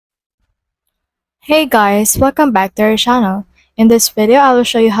Hey guys, welcome back to our channel. In this video, I will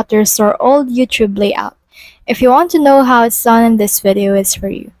show you how to restore old YouTube layout. If you want to know how it's done, in this video is for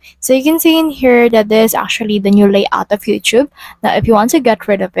you. So you can see in here that this is actually the new layout of YouTube. Now if you want to get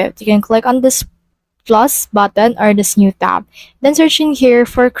rid of it, you can click on this plus button or this new tab. Then search in here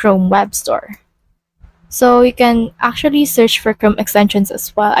for Chrome Web Store. So you can actually search for Chrome extensions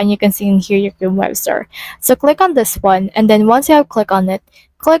as well, and you can see in here your Chrome Web Store. So click on this one, and then once you have clicked on it,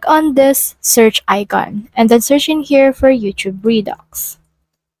 click on this search icon, and then search in here for YouTube Redux.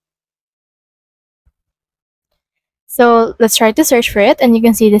 So let's try to search for it, and you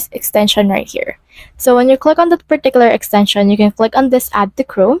can see this extension right here. So when you click on that particular extension, you can click on this add to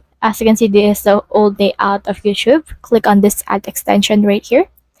Chrome. As you can see, this is the old layout of YouTube. Click on this add extension right here.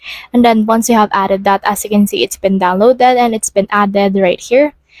 And then once you have added that, as you can see, it's been downloaded and it's been added right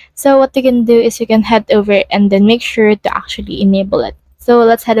here. So what you can do is you can head over and then make sure to actually enable it. So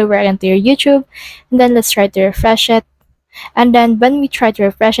let's head over again to your YouTube, and then let's try to refresh it. And then when we try to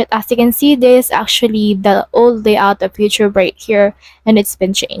refresh it, as you can see, this is actually the old layout of YouTube right here, and it's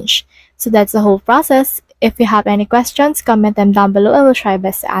been changed. So that's the whole process. If you have any questions, comment them down below and we'll try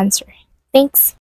best to answer. Thanks!